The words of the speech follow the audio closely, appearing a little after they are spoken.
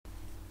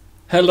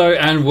Hello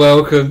and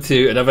welcome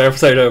to another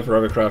episode of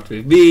Robocraft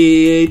with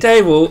me,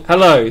 Table.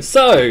 Hello.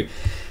 So,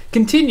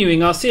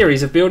 continuing our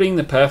series of building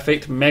the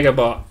perfect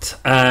Megabot.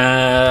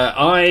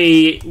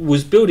 I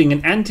was building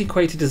an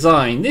antiquated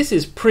design. This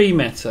is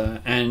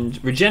pre-meta,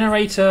 and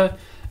regenerator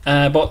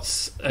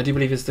bots, I do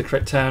believe is the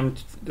correct term.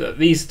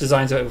 These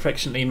designs are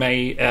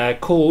affectionately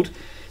called,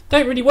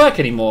 don't really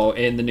work anymore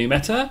in the new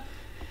meta.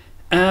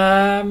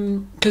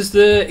 Because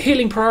the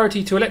healing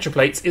priority to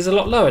electroplates is a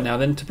lot lower now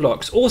than to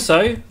blocks.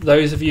 Also,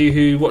 those of you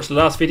who watched the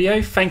last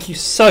video, thank you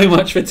so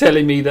much for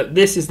telling me that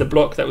this is the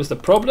block that was the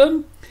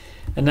problem,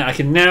 and that I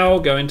can now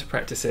go into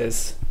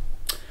practices.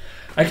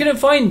 I couldn't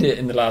find it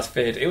in the last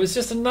vid. It was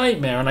just a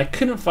nightmare, and I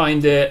couldn't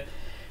find it.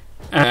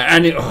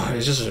 It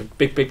was just a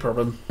big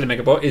problem. The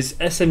Megabot is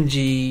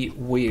SMG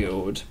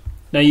wheeled.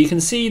 Now you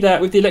can see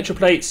that with the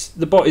electroplates,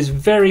 the bot is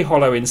very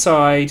hollow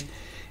inside.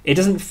 It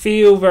doesn't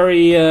feel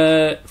very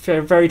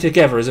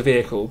together as a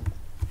vehicle.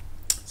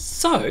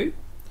 So,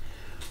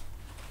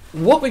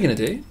 what we're going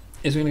to do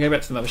is we're going to go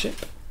back to the mothership.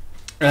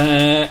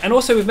 And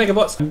also with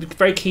Megabots, I'm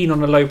very keen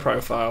on a low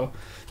profile.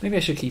 Maybe I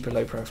should keep a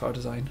low profile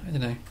design. I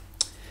don't know.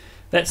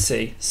 Let's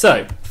see.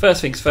 So,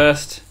 first things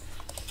first.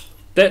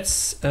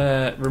 Let's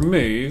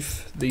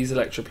remove these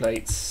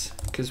electroplates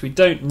because we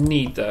don't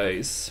need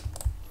those.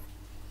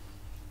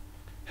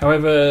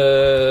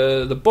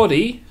 However, the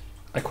body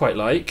I quite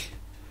like.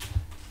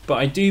 But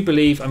I do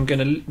believe I'm going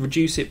to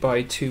reduce it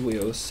by 2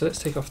 wheels. So let's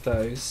take off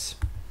those.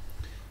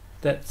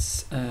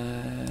 Let's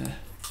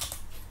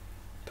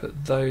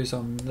put those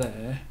on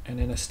there and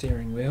then a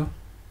steering wheel.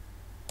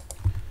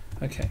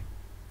 Okay.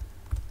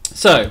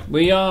 So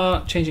we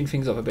are changing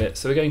things up a bit.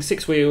 So we're going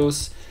 6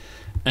 wheels.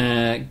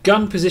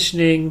 Gun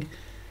positioning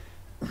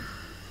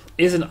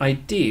isn't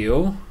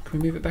ideal. Can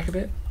we move it back a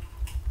bit?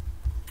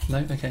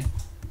 No? Okay.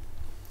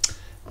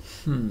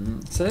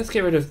 So let's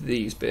get rid of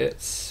these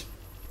bits.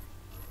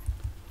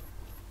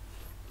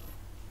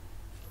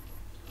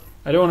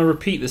 I don't want to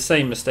repeat the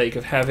same mistake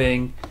of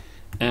having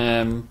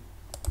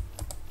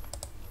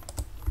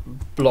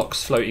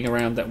blocks floating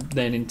around that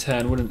then in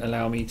turn wouldn't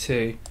allow me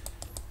to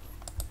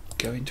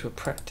go into a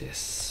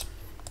practice.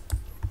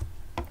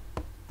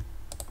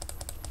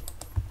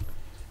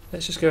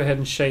 Let's just go ahead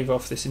and shave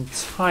off this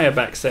entire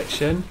back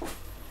section.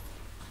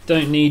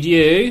 Don't need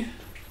you.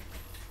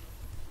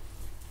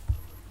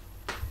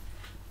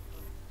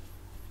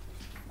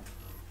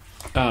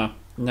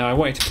 No, I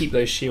wanted to keep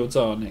those shields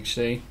on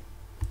actually.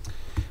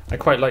 I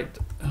quite liked...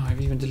 Oh,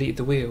 I've even deleted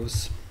the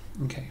wheels.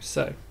 Okay,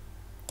 so...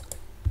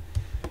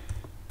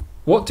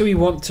 What do we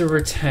want to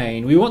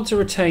retain? We want to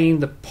retain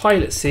the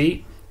pilot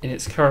seat in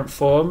its current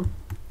form.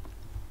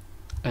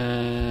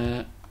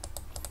 But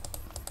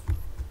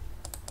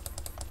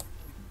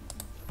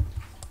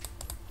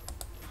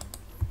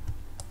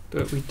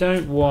we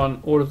don't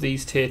want all of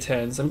these tier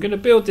 10s. I'm going to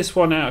build this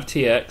one out of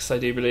TX, I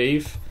do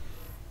believe.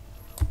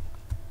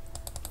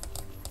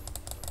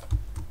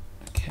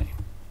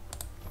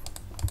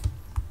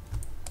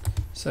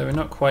 So we're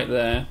not quite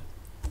there.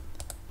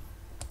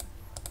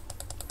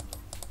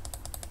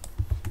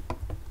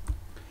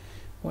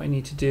 What I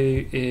need to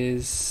do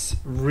is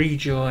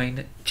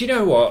rejoin. Do you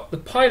know what? The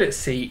pilot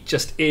seat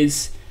just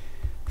is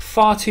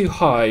far too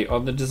high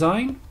on the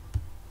design.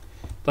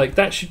 Like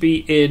that should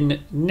be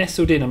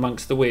nestled in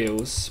amongst the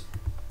wheels,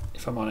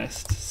 if I'm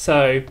honest.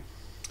 So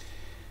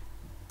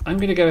I'm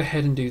going to go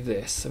ahead and do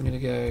this. I'm going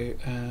to go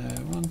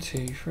 1,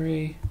 2,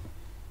 3.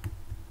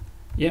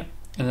 Yep,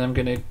 and then I'm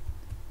going to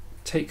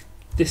take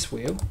this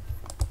wheel,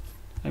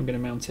 I'm going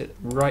to mount it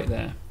right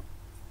there,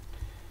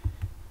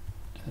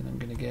 and I'm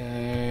going to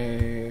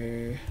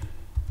go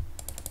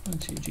 1,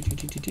 2,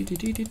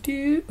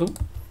 2. Oh,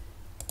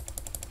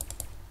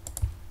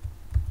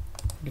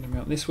 I'm going to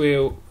mount this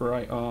wheel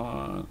right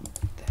on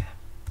there.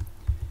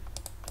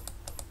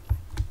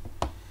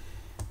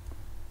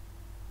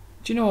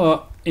 Do you know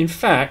what? In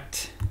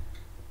fact,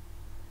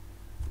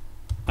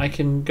 I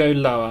can go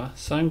lower,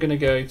 so I'm going to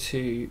go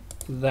to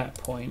that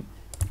point.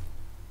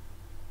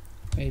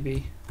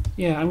 Maybe.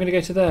 Yeah, I'm going to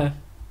go to there.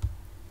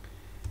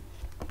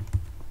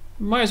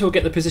 Might as well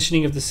get the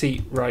positioning of the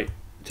seat right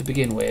to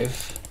begin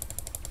with.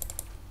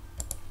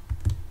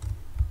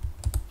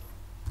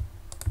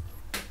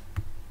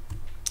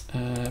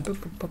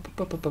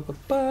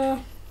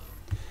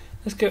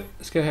 Let's go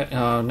ahead.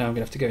 Oh, now I'm going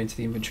to have to go into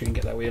the inventory and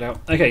get that wheel out.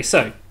 Okay,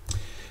 so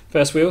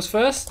first wheels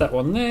first. That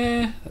one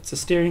there. That's a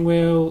steering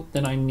wheel.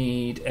 Then I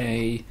need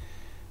a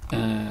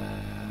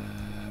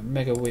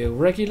mega wheel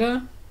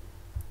regular.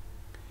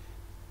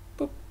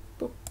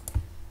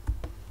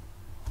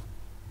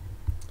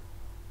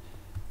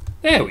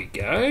 There we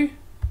go.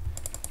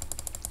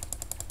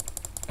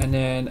 And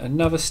then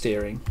another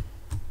steering.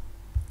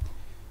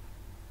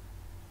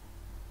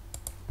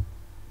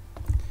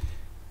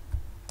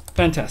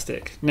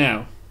 Fantastic.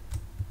 Now,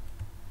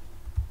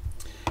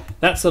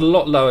 that's a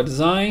lot lower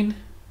design.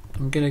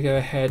 I'm going to go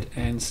ahead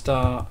and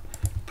start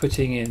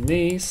putting in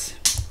these.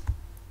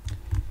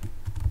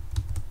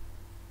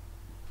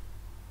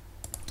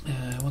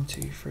 1,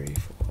 2, 3,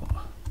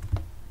 4.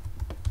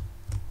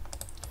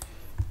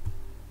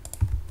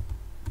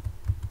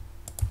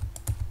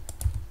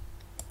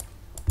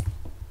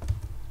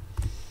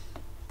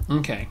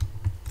 Okay,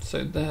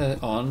 so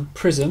they're on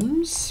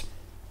prisms.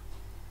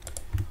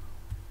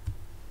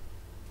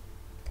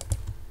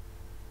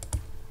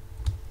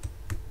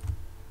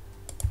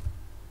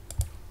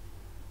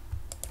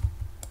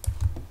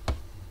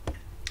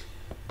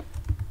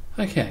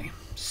 Okay,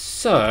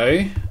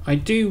 so I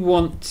do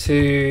want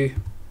to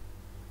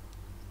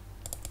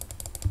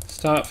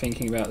start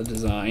thinking about the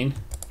design.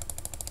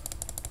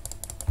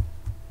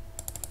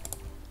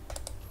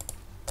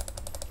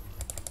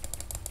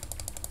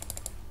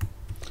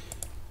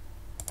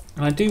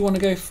 And I do want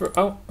to go for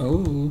I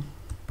want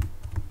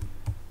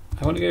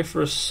to go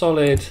for a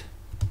solid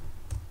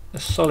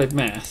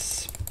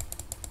mass,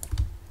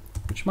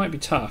 which might be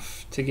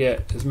tough to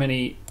get as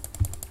many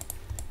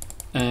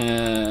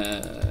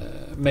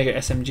Mega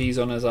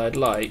SMGs on as I'd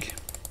like.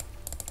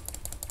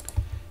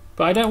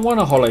 But I don't want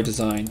a hollow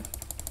design.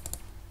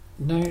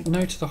 No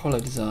to the hollow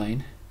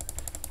design.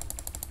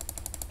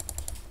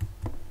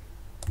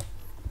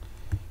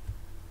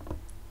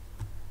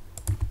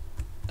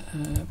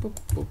 Boop,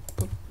 boop, boop,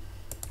 boop.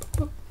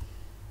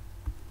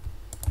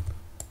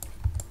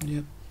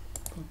 Yep.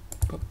 Boop,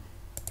 boop,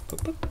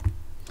 boop, boop.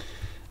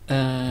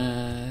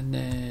 And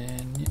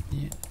then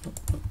boop,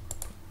 boop.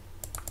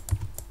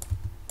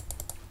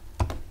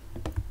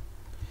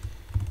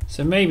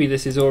 So maybe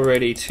this is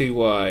already too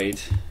wide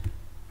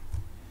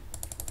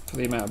for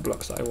the amount of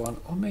blocks that I want,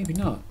 or maybe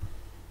not.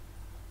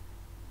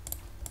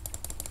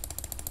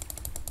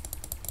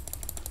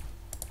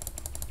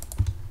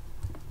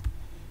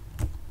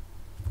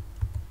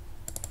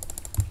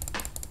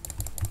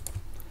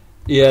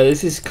 Yeah,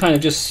 this is kind of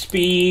just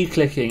speed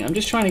clicking. I'm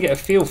just trying to get a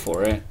feel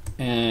for it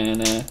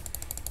and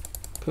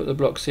put the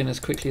blocks in as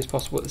quickly as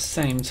possible at the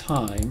same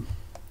time.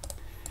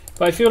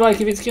 But I feel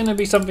like if it's going to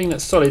be something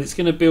that's solid, it's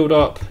going to build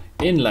up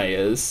in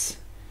layers.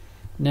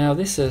 Now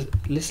this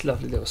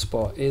lovely little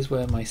spot is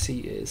where my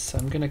seat is, so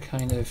I'm going to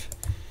kind of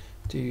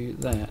do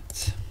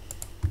that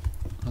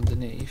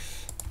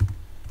underneath,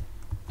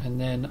 and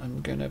then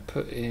I'm going to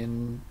put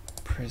in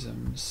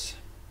prisms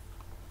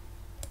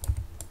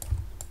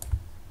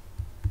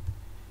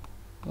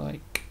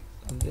like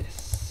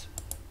this.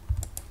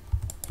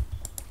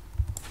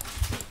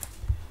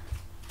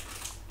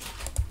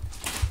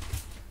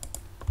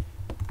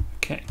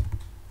 Okay.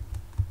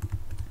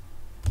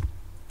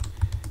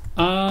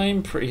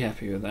 I'm pretty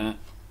happy with that.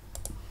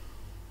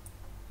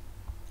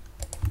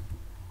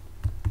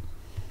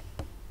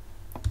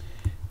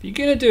 If you're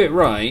going to do it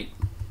right,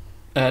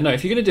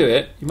 if you're going to do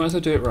it, you might as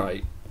well do it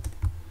right.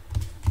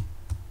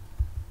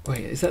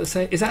 Wait, is that the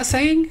saying? Is that a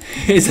saying?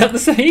 Is that the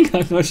saying?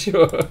 I'm not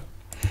sure.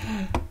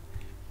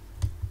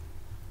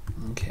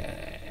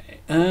 Okay.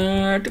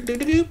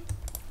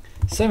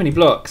 So many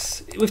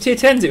blocks. With tier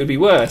 10s it would be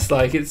worse.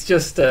 Like, it's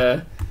just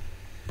an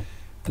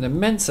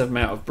immense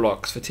amount of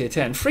blocks for tier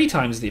 10. 3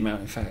 times the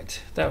amount, in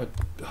fact. That would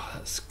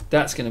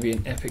that's going to be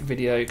an epic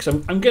video, because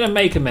I'm going to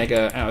make a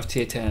mega out of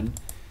tier 10.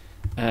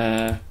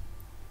 But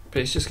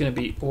it's just going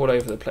to be all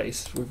over the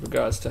place with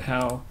regards to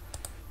how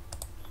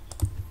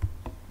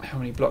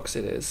many blocks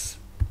it is.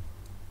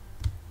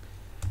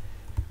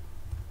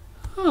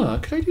 Oh,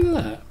 could I do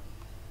that?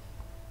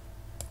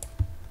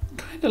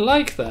 Kind of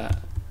like that.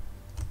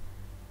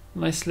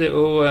 Nice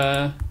little.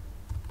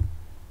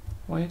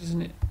 Why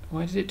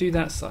did it do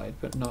that side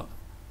but not?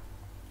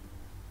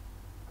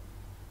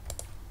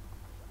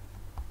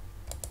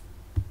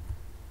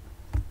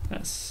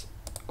 That's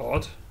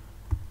odd.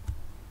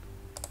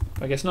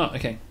 I guess not.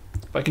 Okay,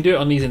 but I can do it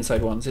on these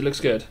inside ones. It looks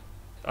good.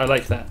 I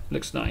like that. It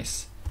looks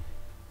nice.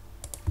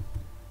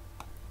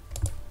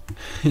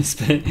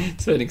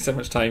 Spending so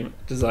much time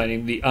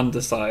designing the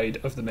underside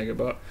of the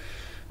Megabot.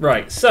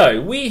 Right,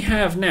 so we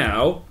have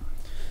now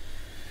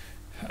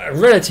a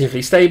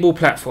relatively stable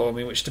platform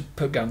in which to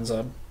put guns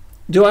on.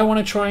 Do I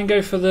want to try and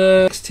go for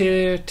the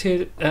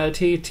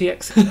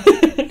TX?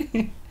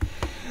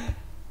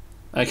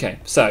 Okay,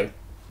 so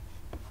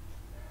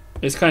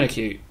it's kind of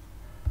cute.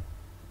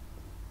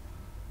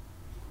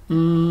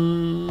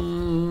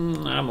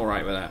 I'm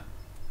alright with that.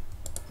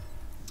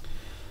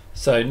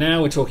 So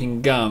now we're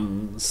talking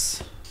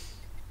guns.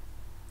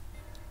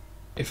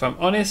 If I'm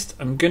honest,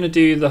 I'm going to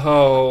do the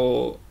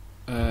whole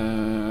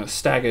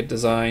staggered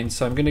design.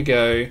 So I'm going to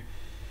go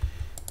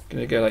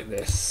like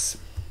this.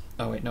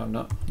 Oh wait, no, I'm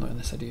not. Not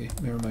unless I do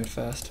mirror mode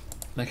first.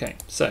 Okay,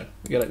 so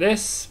we go like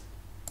this.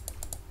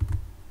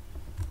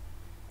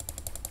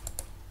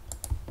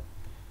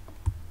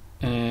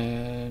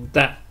 And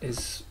that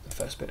is the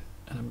first bit.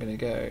 And I'm going to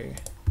go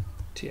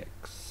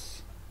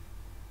TX.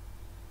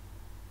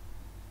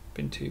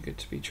 Been too good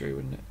to be true,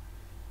 wouldn't it?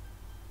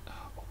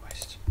 Oh,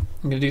 almost.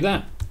 I'm going to do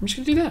that. I'm just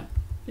going to do that.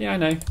 Yeah, I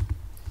know.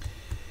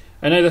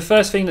 I know the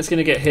first thing that's going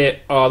to get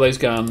hit are those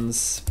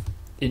guns.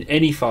 In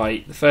any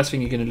fight, the first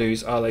thing you're going to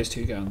lose are those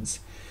 2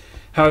 guns.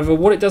 However,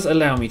 what it does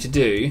allow me to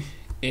do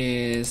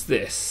is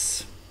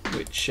this,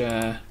 which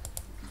I'm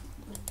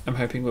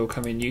hoping will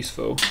come in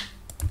useful.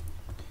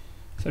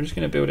 So I'm just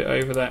going to build it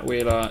over that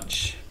wheel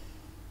arch.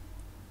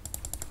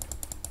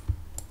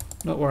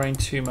 Not worrying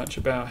too much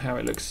about how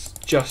it looks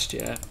just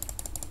yet.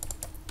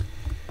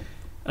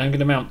 I'm going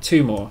to mount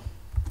 2 more.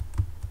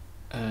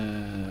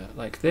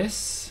 Like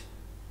this.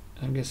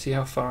 I'm going to see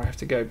how far I have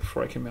to go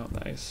before I can mount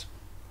those.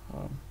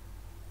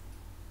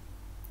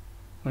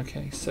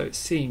 Okay, so it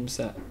seems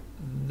that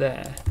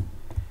there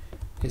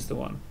is the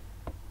one.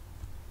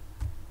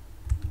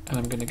 And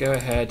I'm going to go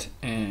ahead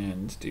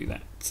and do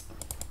that.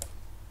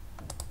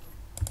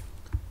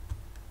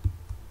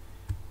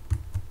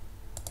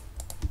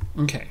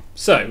 Okay,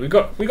 so we've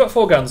got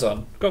 4 guns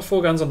on. Got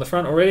 4 guns on the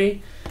front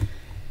already.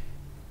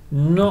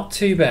 Not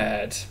too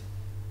bad.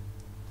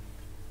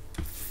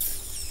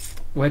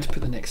 Where to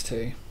put the next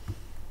 2?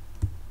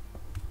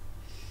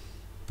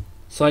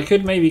 So I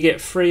could maybe get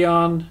 3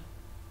 on.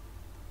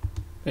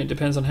 It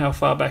depends on how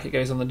far back it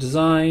goes on the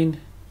design.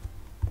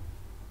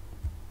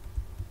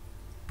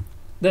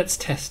 Let's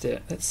test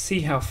it. Let's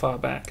see how far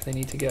back they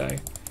need to go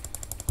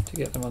to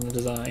get them on the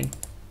design.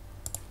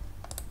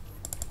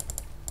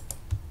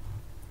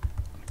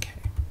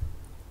 Okay.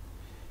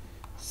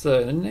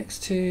 So the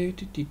next 2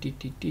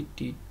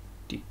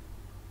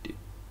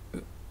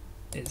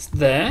 it's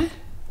there.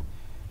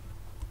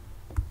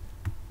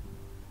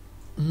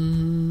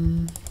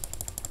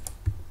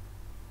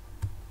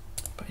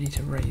 But I need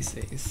to raise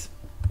these.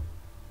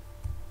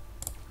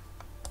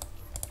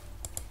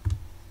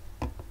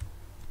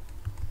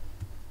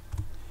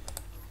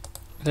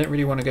 I don't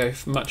really want to go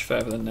much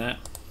further than that.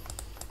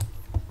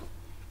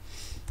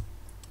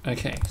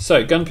 Okay,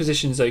 so gun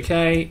position is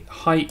okay.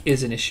 Height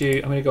is an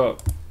issue. I'm going to go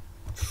up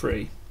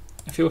 3.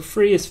 I feel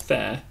 3 is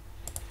fair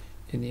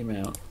in the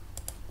amount.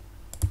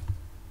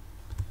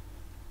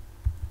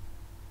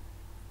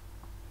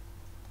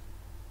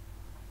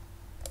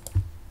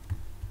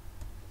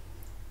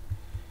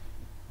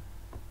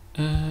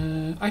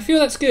 I feel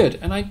that's good,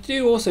 and I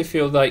do also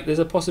feel like there's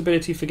a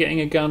possibility for getting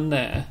a gun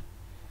there.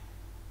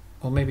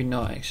 Or maybe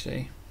not,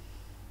 actually.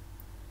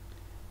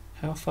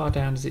 How far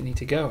down does it need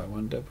to go, I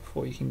wonder,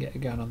 before you can get a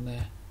gun on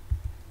there?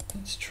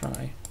 Let's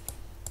try.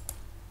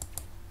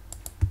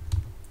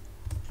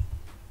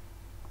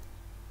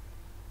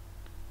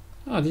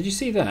 Oh, did you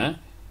see that?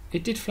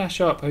 It did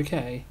flash up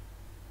okay.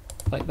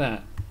 Like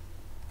that.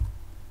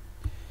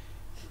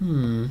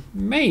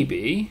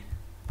 Maybe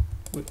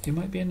it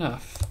might be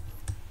enough.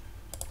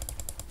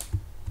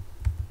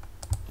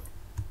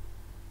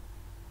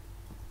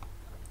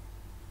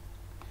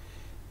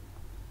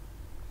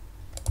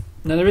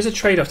 Now there is a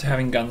trade-off to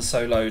having guns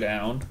so low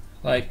down.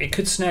 Like, it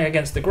could snag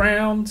against the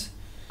ground,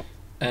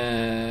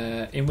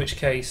 in which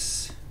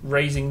case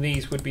raising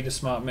these would be the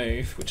smart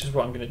move, which is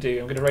what I'm going to do.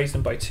 I'm going to raise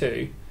them by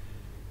 2.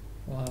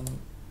 1,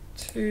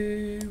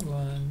 2,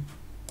 1,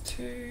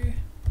 2.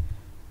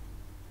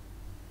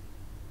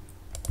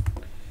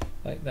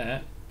 Like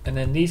that. And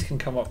then these can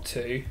come up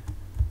 2,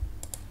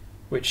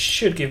 which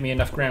should give me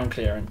enough ground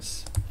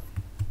clearance.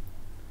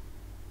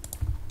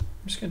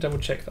 I'm just going to double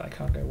check that I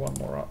can't go 1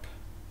 more up.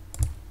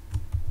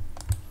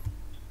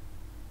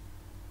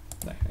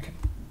 No, okay.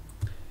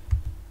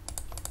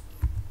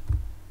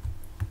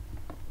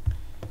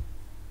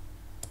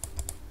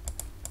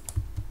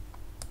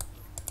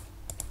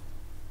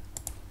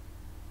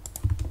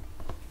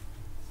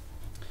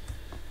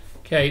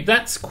 Okay,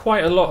 that's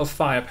quite a lot of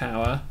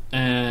firepower.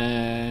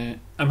 I'm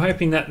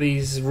hoping that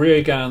these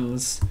rear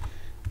guns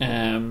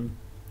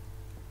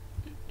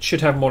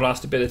should have more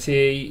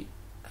lastability.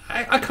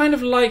 I kind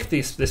of like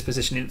this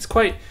positioning. It's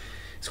quite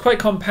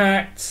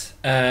compact.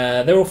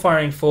 They're all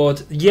firing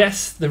forward.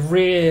 Yes, the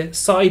rear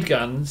side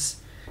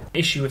guns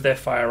issue with their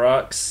fire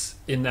arcs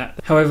in that.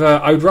 However,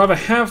 I would rather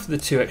have the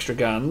 2 extra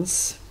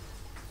guns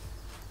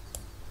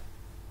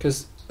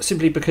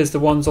simply because the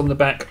ones on the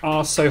back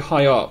are so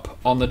high up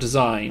on the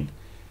design.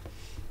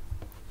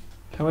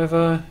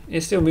 However,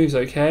 it still moves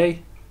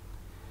okay.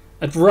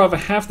 I'd rather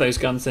have those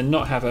guns than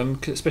not have them,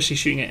 especially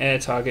shooting at air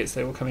targets.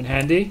 They will come in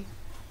handy.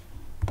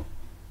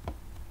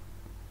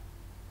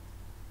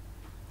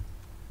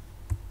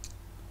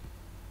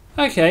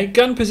 Okay,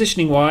 gun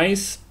positioning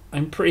wise,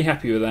 I'm pretty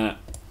happy with that.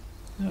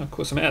 Oh, of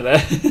course I'm out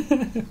there.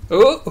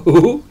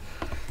 Ooh.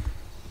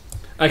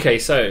 Okay,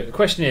 so the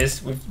question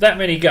is, with that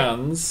many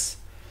guns,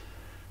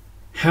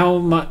 how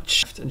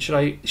much, and should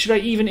I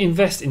even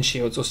invest in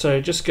shields, or should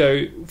I just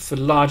go for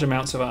large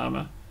amounts of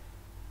armor?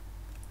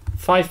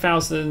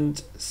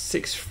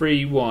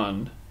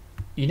 5,631.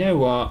 You know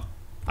what?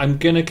 I'm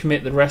gonna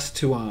commit the rest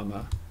to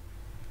armor.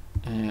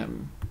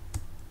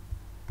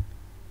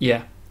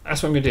 Yeah.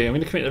 That's what I'm going to do. I'm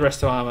going to commit the rest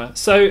to armour.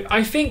 So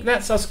I think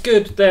that's us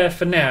good there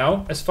for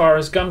now as far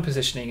as gun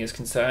positioning is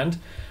concerned.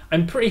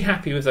 I'm pretty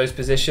happy with those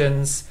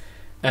positions.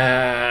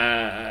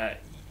 I'm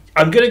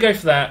going to go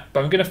for that,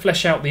 but I'm going to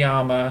flesh out the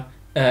armour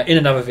in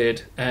another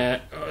vid,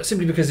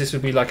 simply because this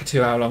would be like a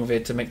 2-hour long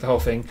vid to make the whole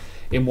thing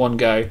in one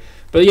go.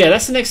 But yeah,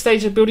 that's the next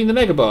stage of building the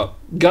Megabot.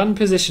 Gun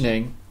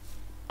positioning.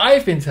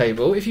 I've been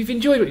Table. If you've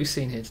enjoyed what you've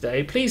seen here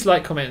today, please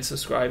like, comment and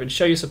subscribe and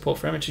show your support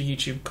for amateur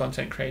YouTube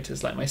content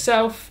creators like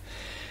myself.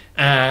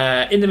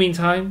 In the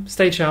meantime,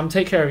 stay charmed,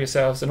 take care of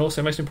yourselves, and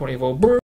also, most importantly of all,